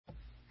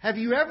Have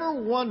you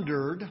ever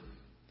wondered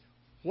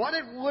what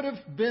it would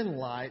have been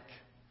like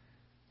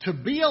to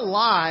be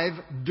alive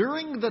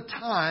during the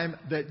time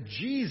that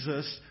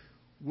Jesus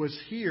was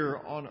here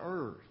on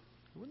earth?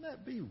 Wouldn't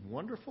that be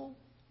wonderful?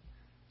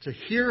 To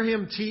hear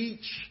him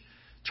teach,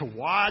 to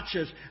watch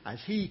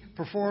as he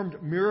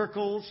performed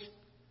miracles,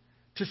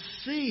 to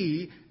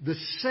see the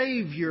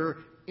Savior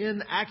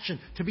in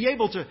action, to be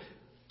able to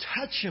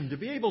touch him, to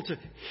be able to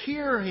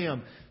hear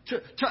him,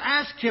 to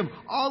ask him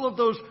all of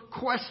those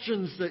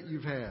questions that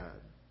you've had.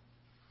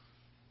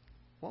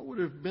 What would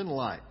it have been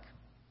like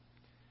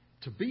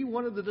to be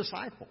one of the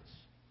disciples?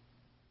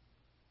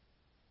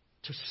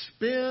 To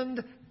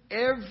spend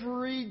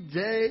every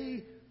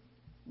day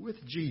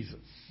with Jesus.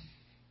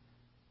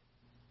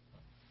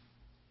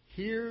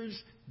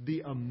 Here's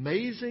the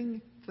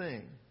amazing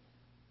thing.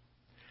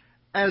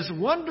 As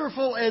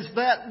wonderful as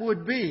that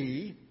would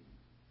be,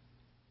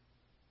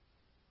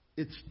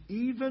 it's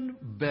even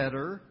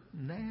better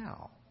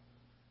now.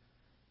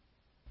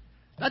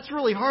 That's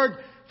really hard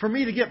for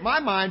me to get my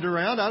mind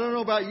around. I don't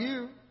know about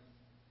you.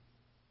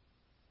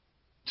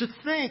 To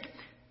think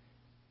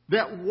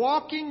that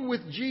walking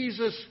with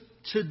Jesus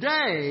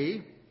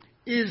today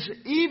is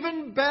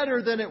even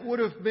better than it would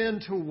have been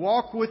to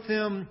walk with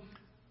him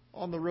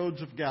on the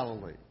roads of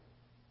Galilee.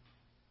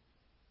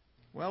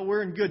 Well,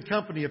 we're in good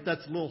company if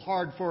that's a little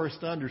hard for us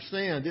to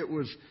understand. It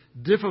was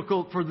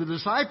difficult for the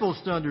disciples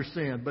to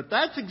understand. But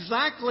that's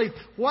exactly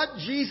what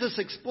Jesus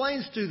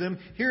explains to them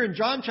here in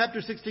John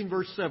chapter 16,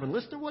 verse 7.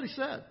 Listen to what he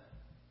said.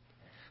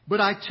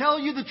 But I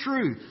tell you the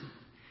truth.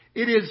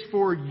 It is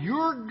for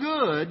your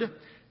good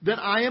that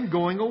I am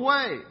going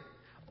away.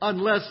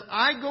 Unless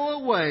I go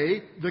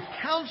away, the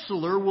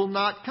Counselor will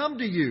not come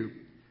to you.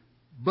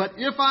 But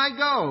if I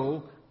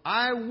go,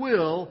 I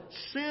will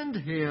send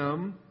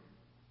him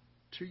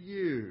to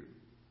you.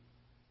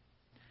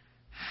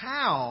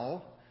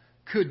 How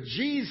could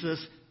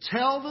Jesus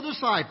tell the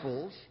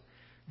disciples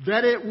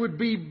that it would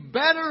be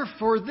better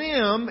for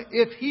them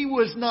if he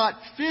was not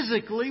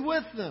physically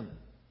with them?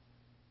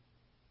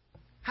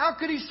 How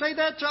could he say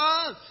that to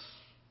us?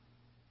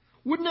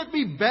 Wouldn't it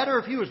be better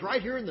if he was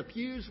right here in the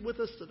pews with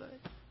us today?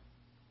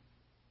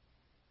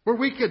 Where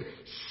we could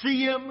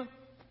see him,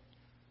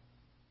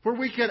 where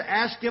we could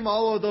ask him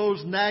all of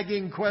those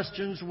nagging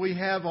questions we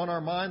have on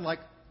our mind, like,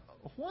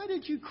 why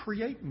did you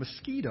create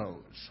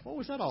mosquitoes? What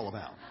was that all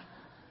about?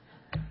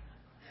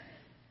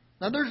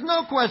 Now, there's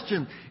no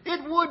question.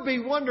 It would be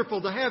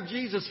wonderful to have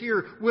Jesus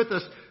here with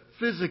us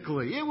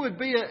physically. It would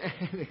be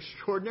an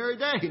extraordinary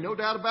day, no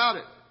doubt about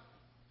it.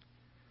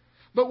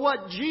 But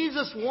what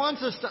Jesus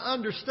wants us to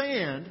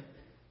understand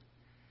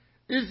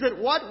is that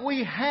what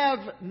we have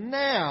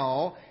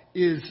now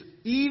is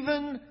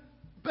even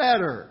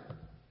better.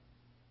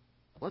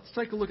 Let's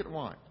take a look at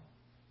why.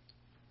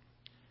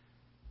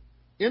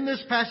 In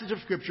this passage of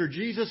Scripture,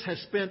 Jesus has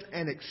spent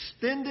an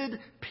extended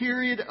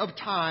period of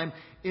time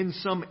in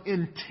some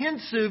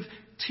intensive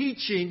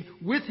teaching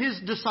with his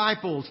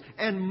disciples,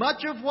 and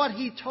much of what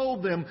he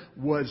told them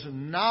was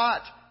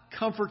not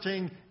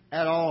comforting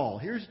at all.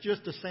 Here's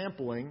just a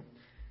sampling.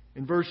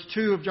 In verse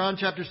 2 of John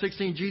chapter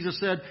 16, Jesus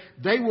said,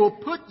 "They will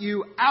put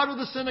you out of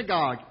the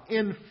synagogue.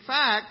 In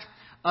fact,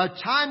 a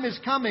time is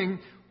coming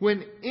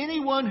when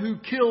anyone who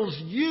kills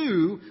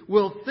you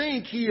will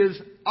think he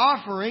is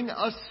offering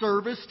a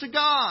service to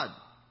God."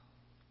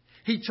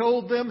 He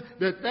told them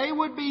that they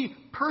would be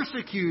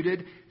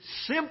persecuted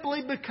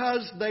simply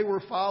because they were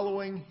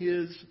following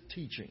his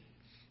teachings.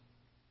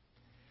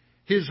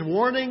 His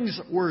warnings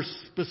were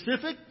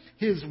specific.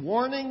 His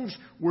warnings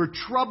were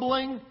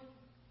troubling.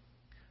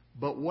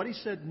 But what he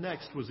said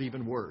next was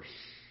even worse.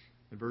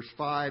 In verse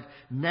 5,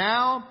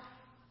 "Now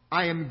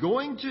I am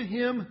going to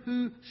him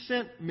who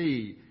sent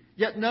me.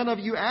 Yet none of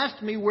you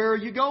asked me, 'Where are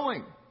you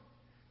going?'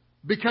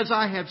 Because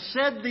I have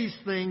said these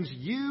things,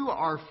 you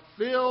are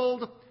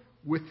filled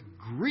with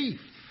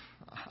grief."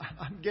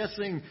 I'm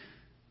guessing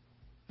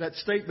that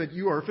statement,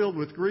 "you are filled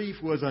with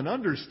grief," was an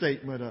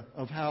understatement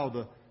of how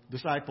the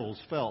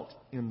disciples felt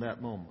in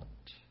that moment.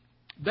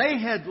 They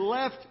had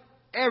left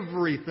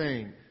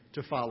everything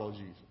to follow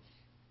Jesus.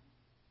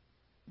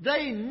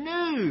 They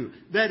knew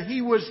that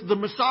he was the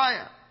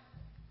Messiah.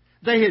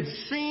 They had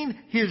seen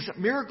his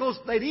miracles.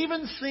 They'd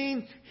even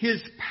seen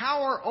his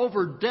power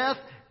over death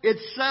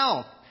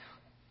itself.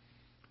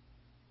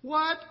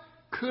 What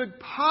could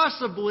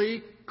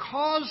possibly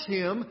cause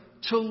him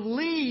to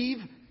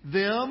leave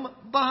them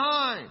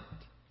behind?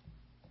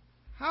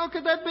 How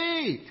could that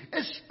be?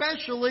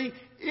 Especially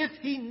if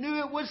he knew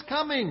it was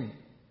coming.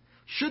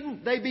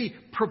 Shouldn't they be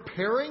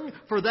preparing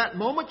for that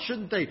moment?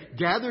 Shouldn't they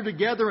gather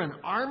together an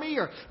army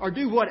or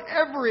do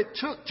whatever it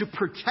took to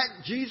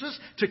protect Jesus,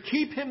 to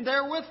keep him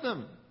there with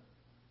them?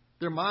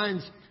 Their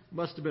minds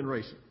must have been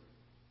racing.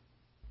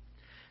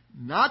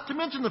 Not to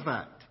mention the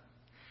fact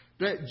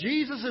that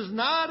Jesus is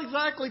not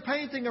exactly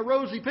painting a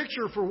rosy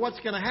picture for what's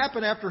going to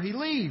happen after he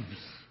leaves.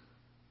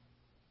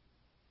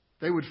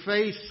 They would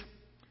face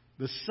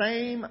the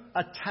same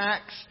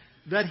attacks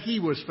that he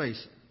was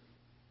facing.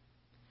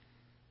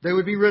 They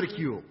would be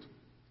ridiculed.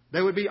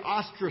 They would be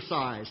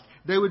ostracized.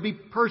 They would be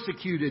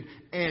persecuted.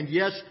 And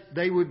yes,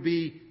 they would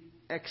be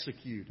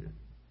executed.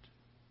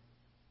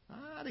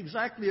 Not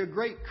exactly a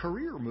great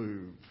career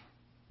move.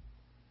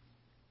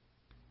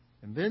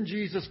 And then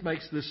Jesus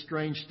makes this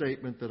strange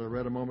statement that I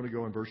read a moment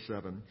ago in verse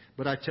 7.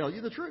 But I tell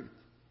you the truth.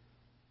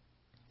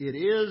 It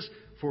is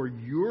for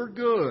your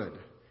good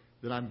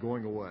that I'm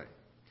going away.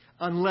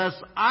 Unless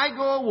I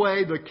go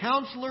away, the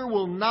Counselor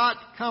will not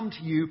come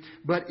to you.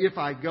 But if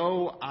I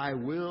go, I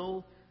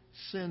will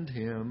send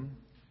him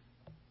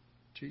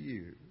to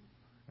you.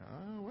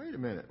 Wait a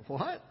minute.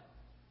 What?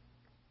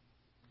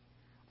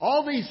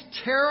 All these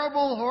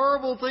terrible,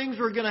 horrible things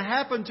were going to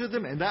happen to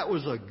them, and that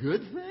was a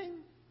good thing?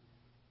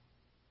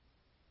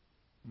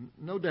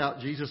 No doubt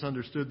Jesus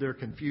understood their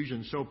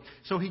confusion.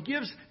 So he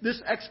gives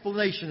this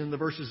explanation in the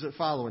verses that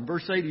follow. In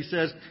verse 8 he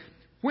says,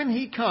 when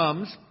he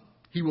comes,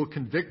 he will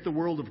convict the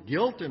world of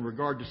guilt in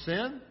regard to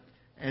sin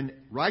and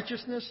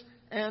righteousness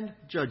and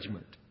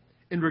judgment.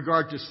 In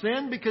regard to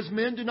sin, because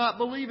men do not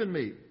believe in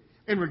me.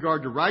 In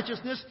regard to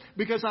righteousness,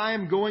 because I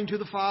am going to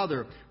the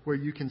Father, where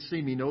you can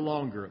see me no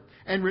longer.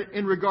 And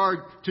in regard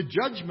to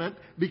judgment,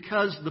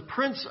 because the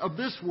prince of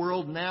this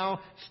world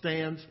now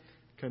stands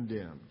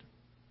condemned.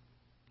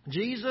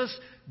 Jesus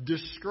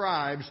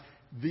describes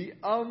the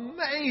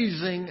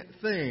amazing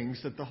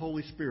things that the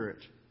Holy Spirit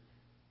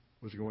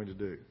was going to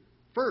do.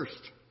 First,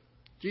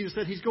 Jesus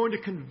said He's going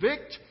to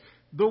convict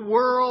the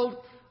world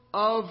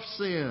of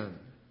sin.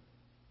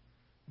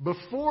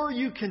 Before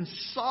you can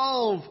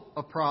solve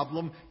a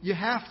problem, you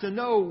have to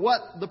know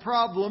what the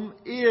problem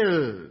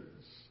is.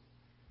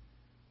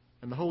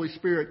 And the Holy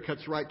Spirit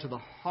cuts right to the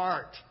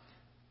heart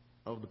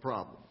of the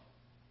problem.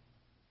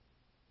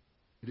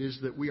 It is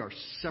that we are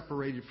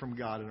separated from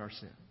God in our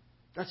sin.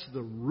 That's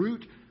the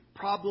root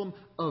problem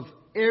of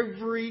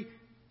every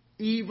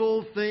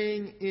evil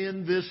thing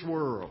in this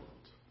world.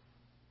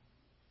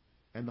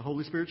 And the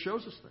Holy Spirit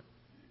shows us that.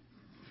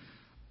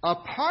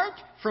 Apart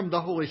from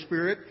the Holy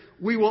Spirit,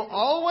 we will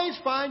always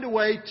find a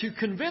way to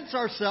convince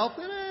ourselves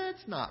that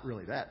it's not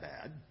really that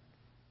bad.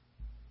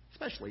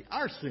 Especially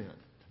our sin.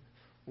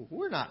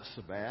 We're not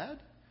so bad.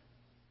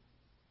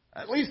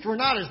 At least we're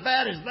not as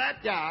bad as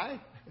that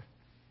guy.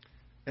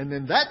 And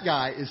then that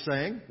guy is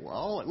saying,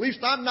 well, at least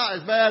I'm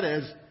not as bad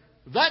as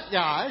that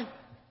guy.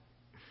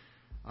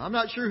 I'm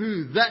not sure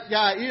who that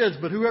guy is,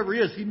 but whoever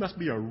he is, he must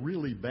be a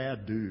really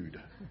bad dude.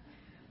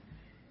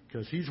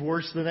 Because he's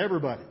worse than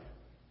everybody.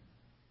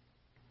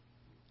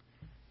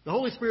 The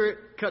Holy Spirit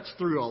cuts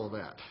through all of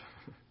that.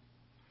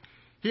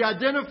 He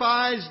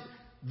identifies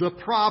the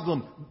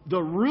problem,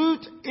 the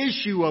root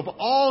issue of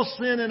all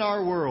sin in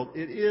our world.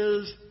 It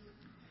is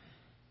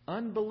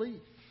unbelief.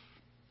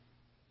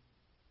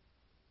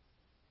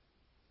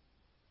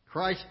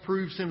 Christ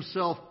proves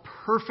Himself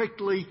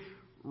perfectly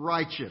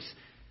righteous.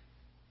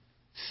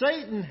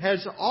 Satan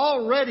has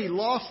already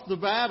lost the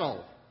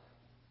battle.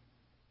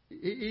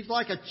 He's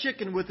like a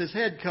chicken with his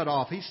head cut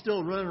off. He's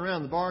still running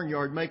around the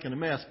barnyard making a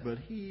mess, but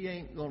he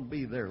ain't going to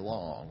be there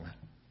long.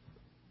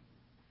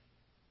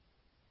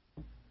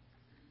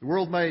 The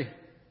world may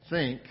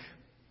think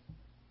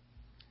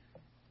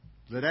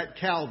that at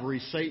Calvary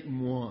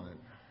Satan won.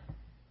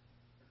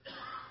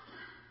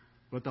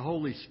 But the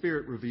Holy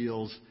Spirit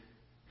reveals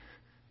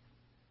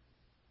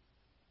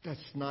that's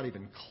not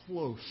even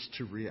close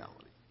to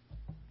reality.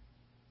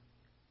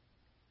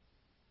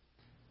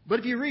 But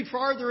if you read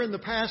farther in the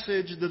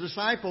passage, the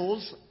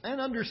disciples,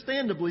 and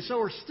understandably so,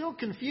 are still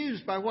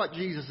confused by what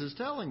Jesus is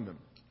telling them.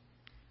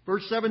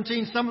 Verse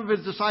 17, some of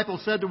His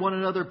disciples said to one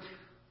another,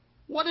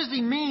 what does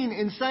He mean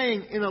in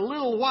saying, in a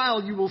little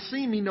while you will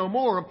see me no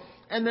more,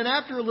 and then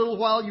after a little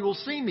while you will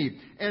see me?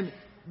 And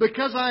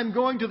because I am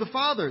going to the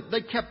Father,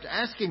 they kept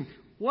asking,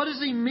 what does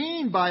He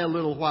mean by a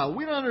little while?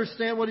 We don't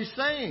understand what He's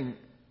saying.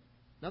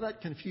 Now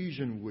that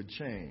confusion would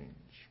change.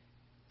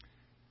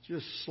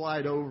 Just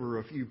slide over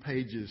a few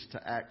pages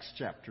to Acts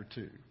chapter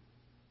 2,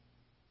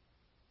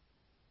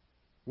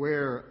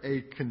 where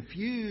a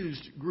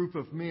confused group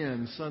of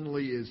men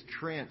suddenly is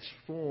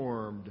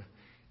transformed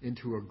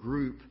into a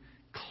group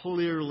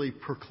clearly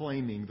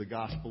proclaiming the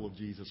gospel of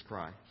Jesus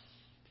Christ.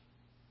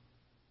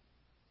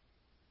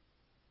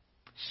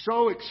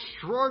 So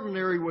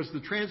extraordinary was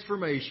the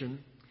transformation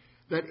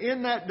that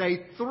in that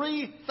day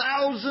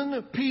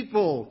 3,000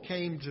 people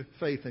came to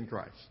faith in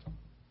Christ.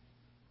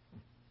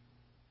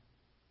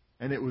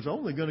 And it was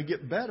only going to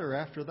get better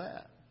after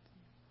that.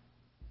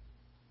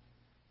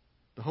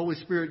 The Holy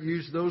Spirit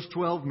used those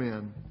 12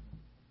 men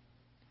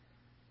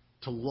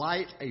to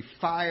light a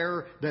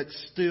fire that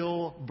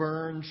still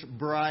burns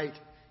bright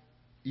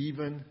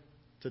even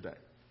today.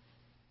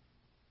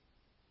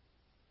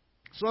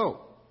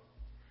 So,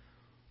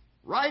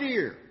 right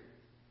here,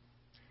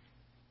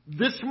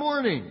 this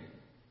morning,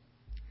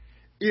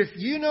 if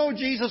you know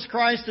Jesus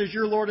Christ as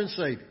your Lord and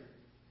Savior,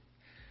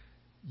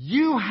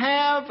 you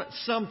have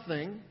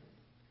something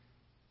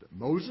that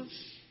Moses,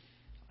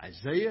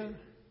 Isaiah,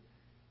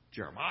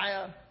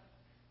 Jeremiah,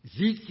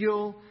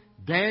 Ezekiel,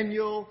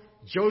 Daniel,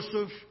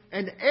 Joseph,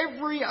 and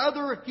every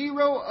other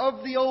hero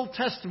of the Old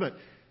Testament,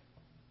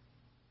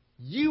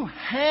 you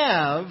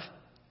have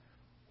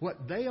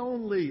what they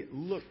only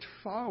looked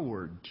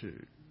forward to.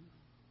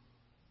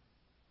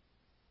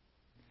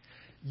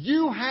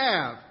 You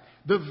have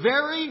the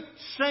very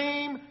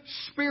same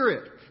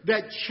Spirit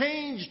that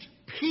changed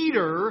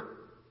Peter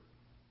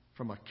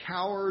from a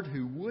coward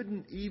who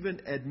wouldn't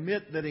even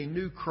admit that he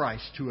knew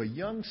Christ to a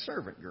young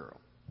servant girl,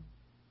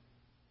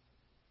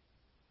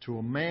 to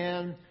a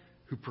man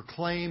who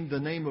proclaimed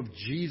the name of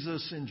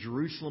Jesus in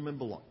Jerusalem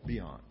and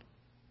beyond.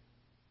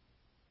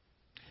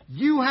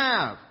 You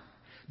have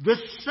the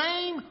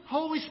same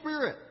Holy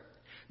Spirit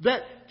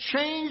that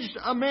changed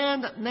a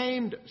man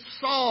named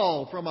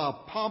Saul from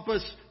a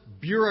pompous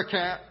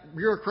bureaucrat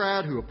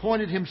who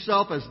appointed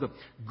himself as the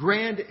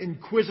Grand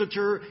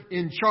Inquisitor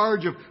in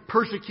charge of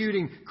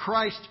persecuting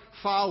Christ's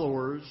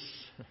followers.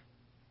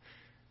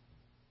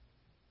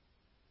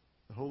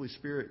 The Holy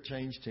Spirit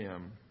changed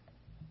him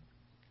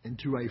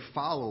into a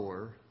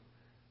follower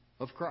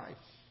of Christ,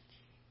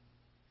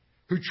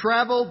 who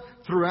traveled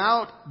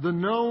throughout the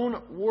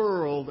known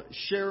world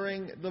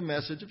sharing the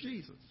message of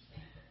Jesus.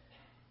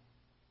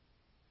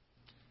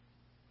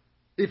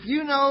 If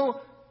you know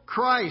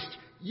Christ,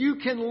 you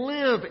can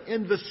live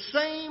in the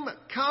same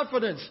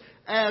confidence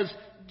as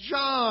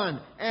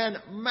John and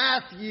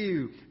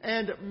Matthew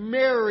and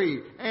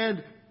Mary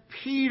and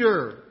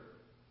Peter,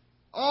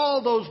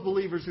 all those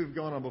believers who've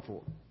gone on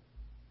before.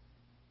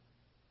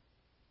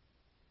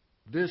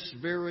 This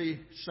very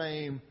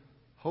same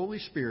Holy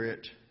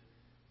Spirit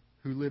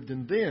who lived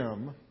in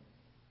them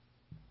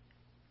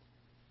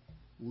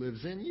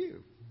lives in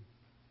you.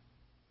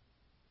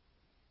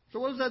 So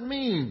what does that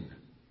mean,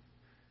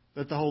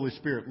 that the Holy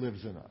Spirit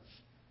lives in us?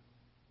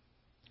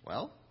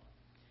 Well,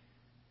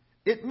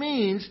 it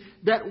means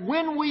that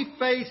when we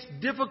face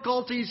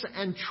difficulties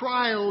and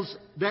trials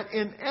that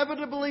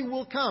inevitably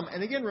will come,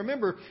 and again,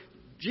 remember,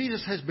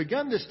 Jesus has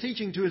begun this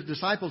teaching to His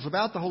disciples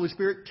about the Holy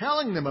Spirit,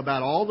 telling them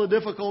about all the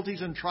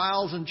difficulties and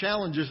trials and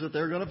challenges that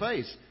they're going to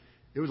face.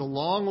 It was a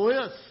long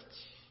list.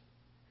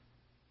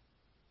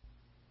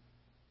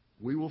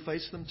 We will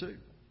face them too.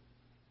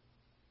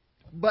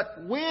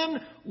 But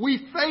when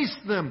we face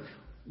them,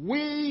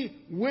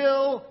 we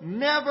will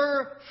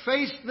never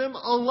face them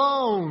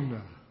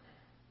alone.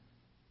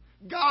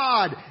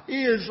 God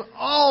is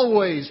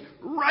always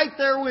right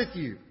there with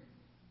you,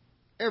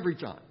 every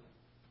time.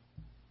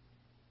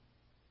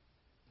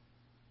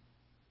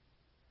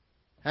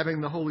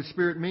 Having the Holy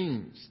Spirit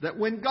means that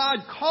when God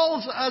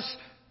calls us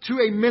to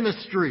a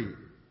ministry,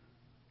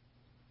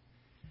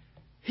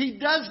 He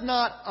does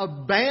not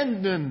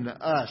abandon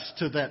us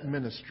to that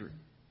ministry.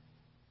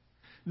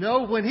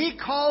 No, when He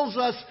calls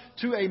us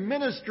to a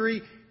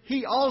ministry,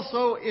 He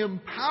also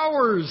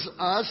empowers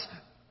us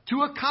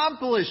to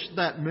accomplish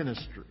that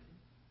ministry.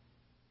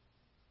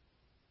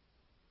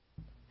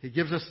 He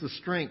gives us the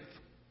strength.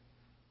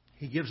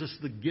 He gives us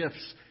the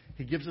gifts.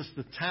 He gives us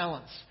the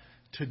talents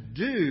to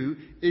do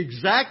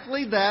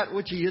exactly that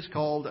which He has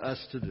called us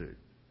to do.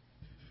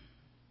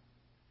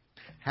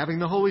 Having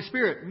the Holy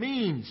Spirit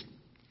means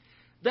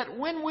that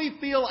when we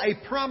feel a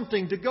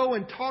prompting to go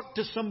and talk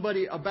to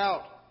somebody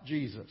about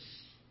Jesus,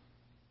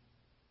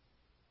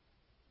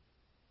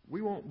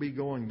 we won't be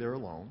going there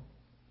alone.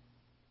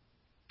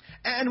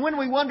 And when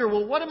we wonder,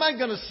 well, what am I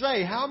going to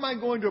say? How am I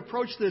going to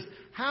approach this?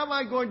 How am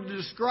I going to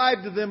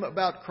describe to them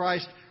about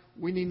Christ?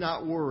 We need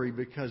not worry,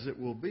 because it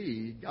will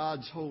be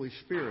God's Holy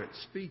Spirit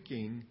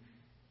speaking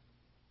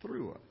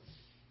through us.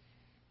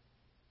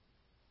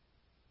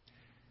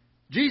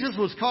 Jesus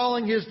was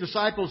calling His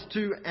disciples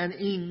to an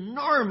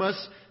enormous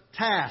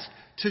task,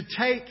 to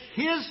take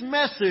His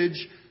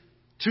message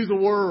to the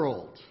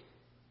world.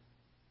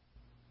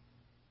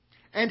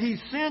 And He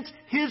sent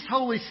His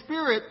Holy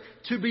Spirit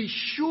to be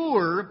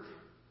sure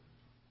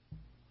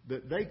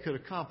that they could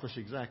accomplish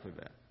exactly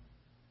that.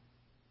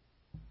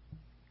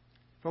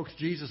 Folks,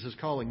 Jesus is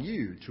calling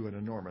you to an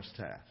enormous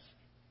task.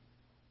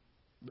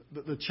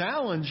 The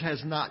challenge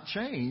has not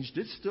changed.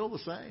 It's still the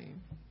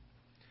same.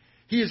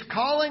 He is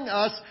calling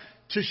us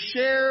to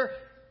share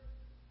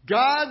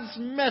God's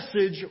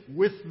message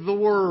with the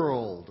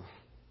world.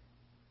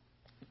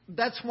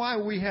 That's why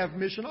we have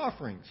mission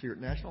offerings here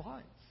at National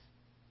Heights.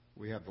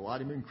 We have the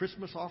Lottie Moon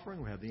Christmas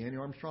offering. We have the Annie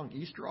Armstrong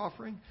Easter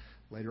offering.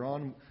 Later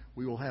on,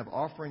 we will have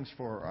offerings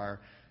for our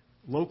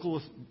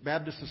local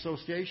Baptist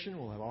Association.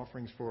 We'll have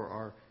offerings for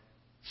our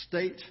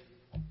state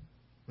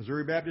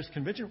Missouri Baptist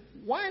Convention.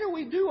 Why do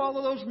we do all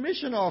of those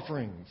mission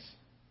offerings?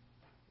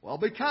 Well,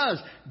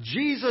 because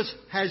Jesus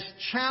has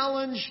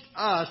challenged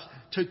us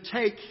to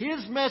take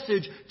His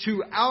message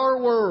to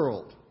our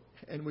world.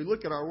 And we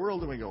look at our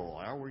world and we go, well,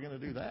 how are we going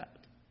to do that?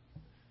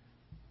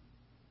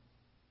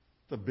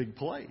 It's a big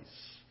place.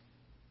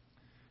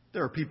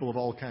 There are people of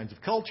all kinds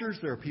of cultures.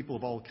 There are people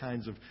of all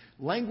kinds of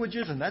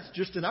languages, and that's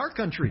just in our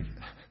country.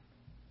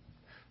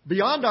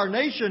 Beyond our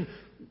nation,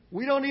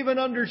 we don't even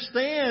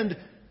understand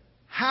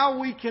how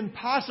we can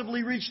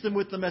possibly reach them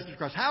with the message of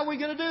Christ. How are we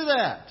going to do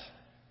that?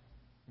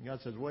 And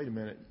God says, wait a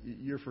minute,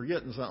 you're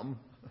forgetting something.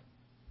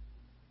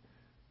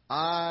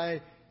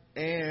 I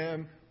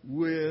am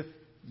with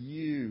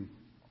you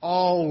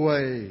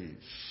always,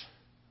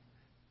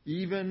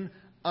 even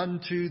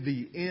unto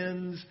the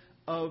ends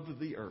of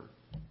the earth.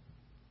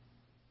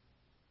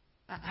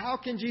 How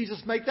can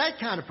Jesus make that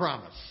kind of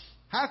promise?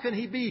 How can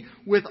He be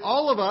with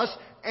all of us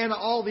and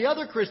all the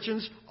other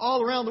Christians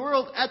all around the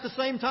world at the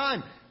same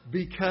time?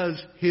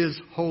 Because His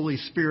Holy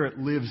Spirit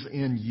lives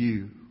in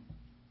you.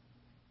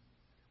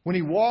 When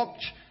He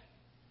walked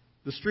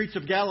the streets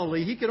of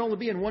Galilee, He could only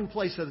be in one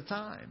place at a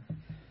time.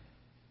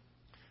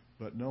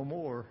 But no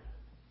more.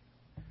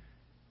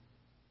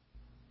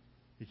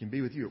 He can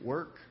be with you at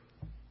work.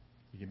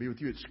 He can be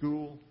with you at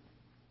school.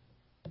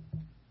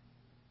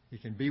 He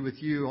can be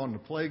with you on the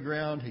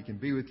playground. He can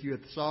be with you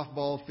at the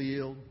softball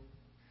field.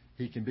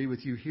 He can be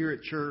with you here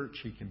at church.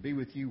 He can be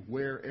with you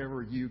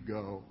wherever you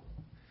go.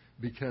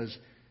 Because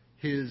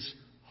His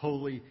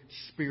Holy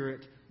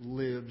Spirit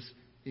lives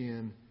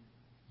in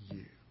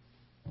you.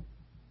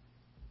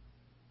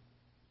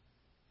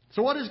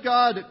 So what is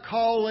God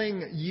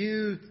calling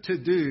you to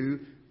do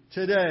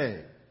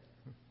today?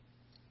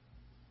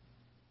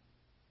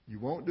 You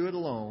won't do it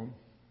alone,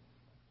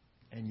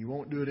 and you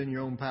won't do it in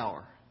your own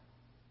power,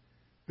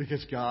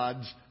 because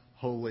God's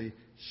Holy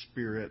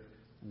Spirit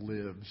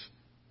lives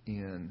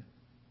in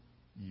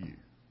you.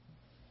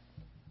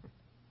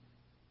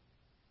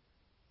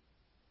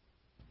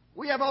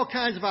 We have all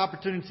kinds of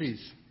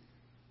opportunities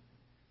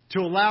to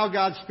allow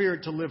God's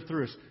Spirit to live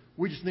through us.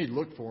 We just need to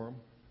look for them.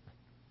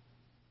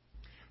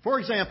 For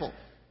example,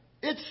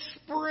 it's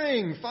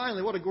spring.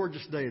 Finally, what a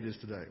gorgeous day it is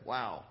today.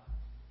 Wow.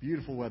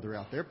 Beautiful weather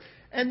out there.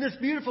 And this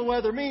beautiful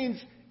weather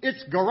means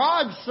it's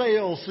garage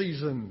sale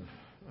season.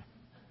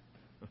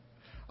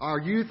 Our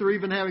youth are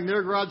even having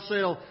their garage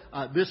sale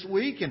this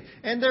week,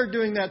 and they're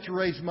doing that to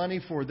raise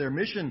money for their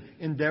mission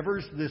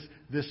endeavors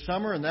this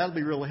summer, and that'll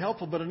be really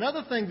helpful. But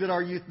another thing that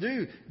our youth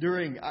do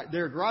during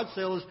their garage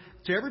sale is,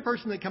 to every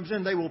person that comes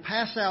in, they will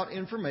pass out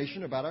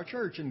information about our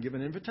church and give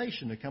an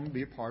invitation to come and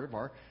be a part of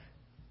our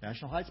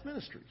National Heights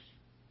Ministries.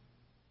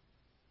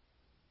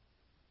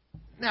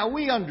 Now,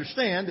 we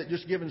understand that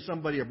just giving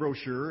somebody a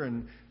brochure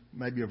and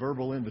maybe a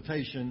verbal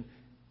invitation,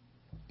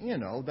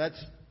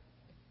 that's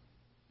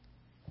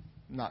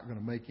not going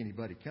to make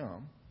anybody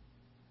come.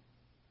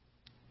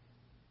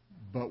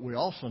 But we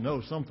also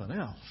know something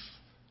else.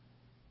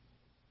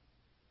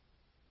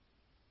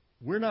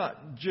 We're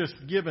not just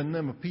giving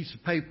them a piece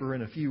of paper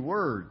and a few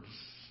words.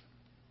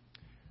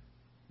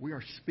 We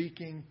are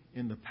speaking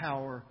in the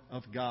power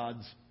of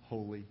God's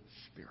Holy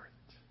Spirit.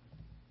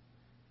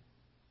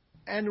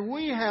 And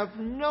we have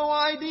no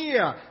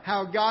idea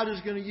how God is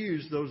going to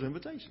use those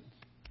invitations.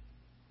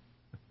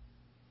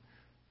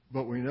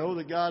 But we know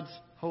that God's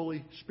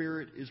Holy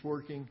Spirit is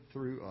working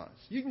through us.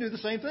 You can do the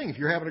same thing. If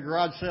you're having a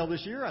garage sale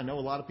this year, I know a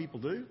lot of people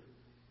do.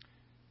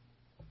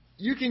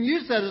 You can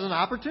use that as an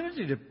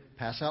opportunity to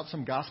pass out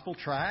some gospel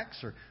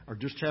tracts or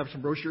just have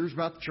some brochures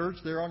about the church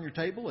there on your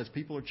table as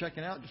people are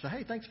checking out. Just say,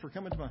 hey, thanks for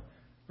coming to my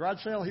garage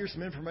sale. Here's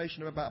some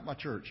information about my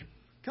church.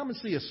 Come and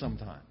see us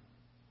sometime.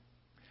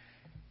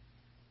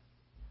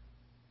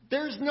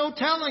 There's no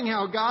telling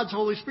how God's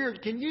Holy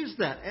Spirit can use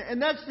that.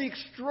 And that's the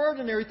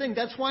extraordinary thing.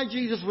 That's why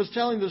Jesus was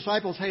telling the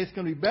disciples, hey, it's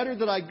going to be better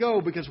that I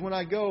go, because when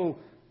I go,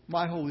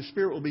 my Holy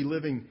Spirit will be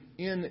living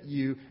in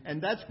you.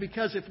 And that's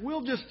because if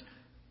we'll just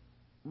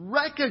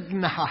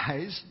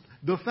recognize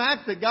the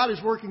fact that God is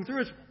working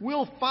through us,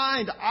 we'll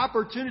find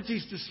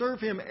opportunities to serve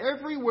Him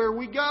everywhere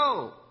we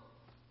go.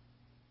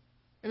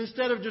 And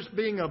instead of just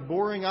being a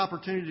boring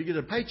opportunity to get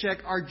a paycheck,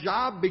 our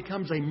job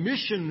becomes a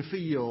mission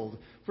field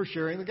for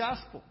sharing the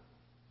gospel.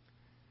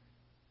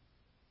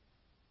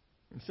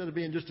 Instead of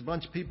being just a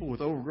bunch of people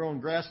with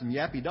overgrown grass and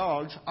yappy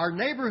dogs, our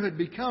neighborhood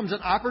becomes an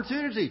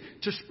opportunity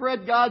to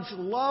spread God's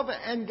love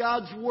and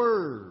God's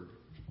Word.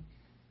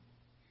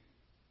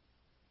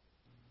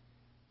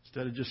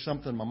 Instead of just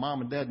something my mom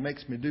and dad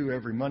makes me do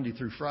every Monday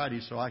through Friday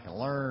so I can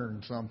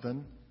learn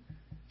something,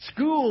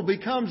 school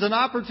becomes an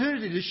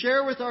opportunity to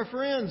share with our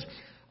friends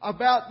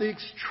about the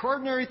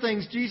extraordinary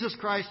things Jesus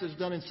Christ has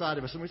done inside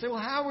of us. And we say, well,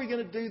 how are we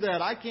going to do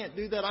that? I can't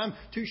do that. I'm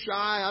too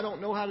shy. I don't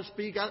know how to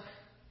speak.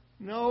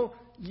 No,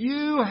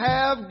 you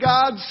have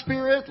God's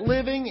Spirit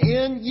living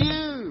in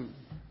you.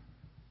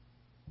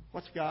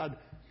 What's God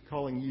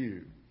calling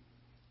you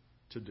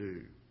to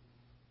do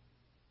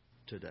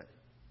today?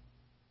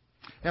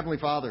 Heavenly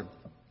Father,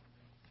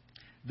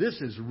 this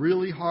is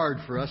really hard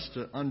for us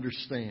to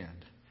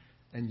understand,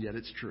 and yet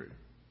it's true.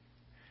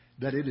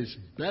 That it is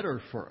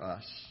better for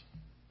us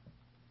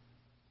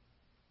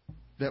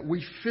that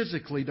we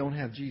physically don't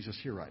have Jesus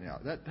here right now.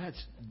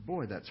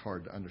 That's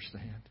hard to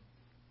understand.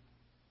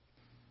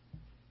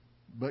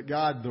 But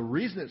God, the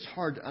reason it's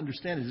hard to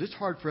understand is it's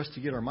hard for us to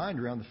get our mind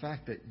around the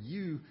fact that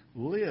you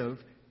live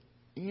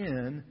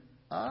in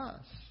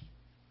us.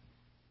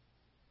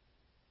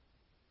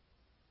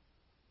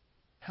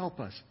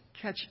 Help us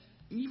catch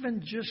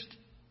even just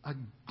a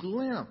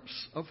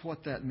glimpse of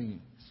what that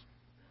means.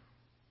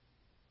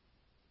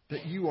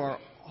 That you are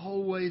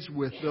always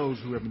with those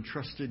who have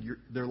entrusted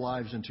their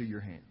lives into your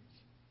hands.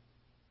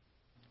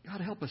 God,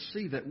 help us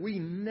see that we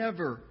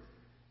never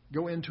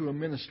go into a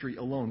ministry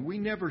alone. We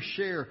never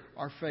share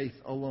our faith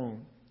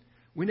alone.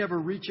 We never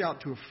reach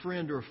out to a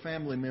friend or a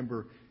family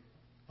member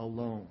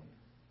alone.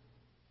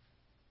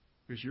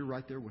 Because you're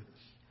right there with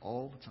us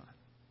all the time.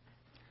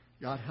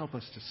 God, help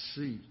us to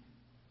see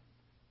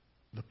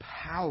the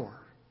power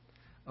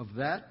of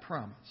that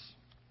promise.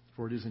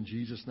 For it is in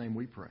Jesus' name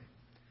we pray.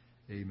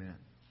 Amen.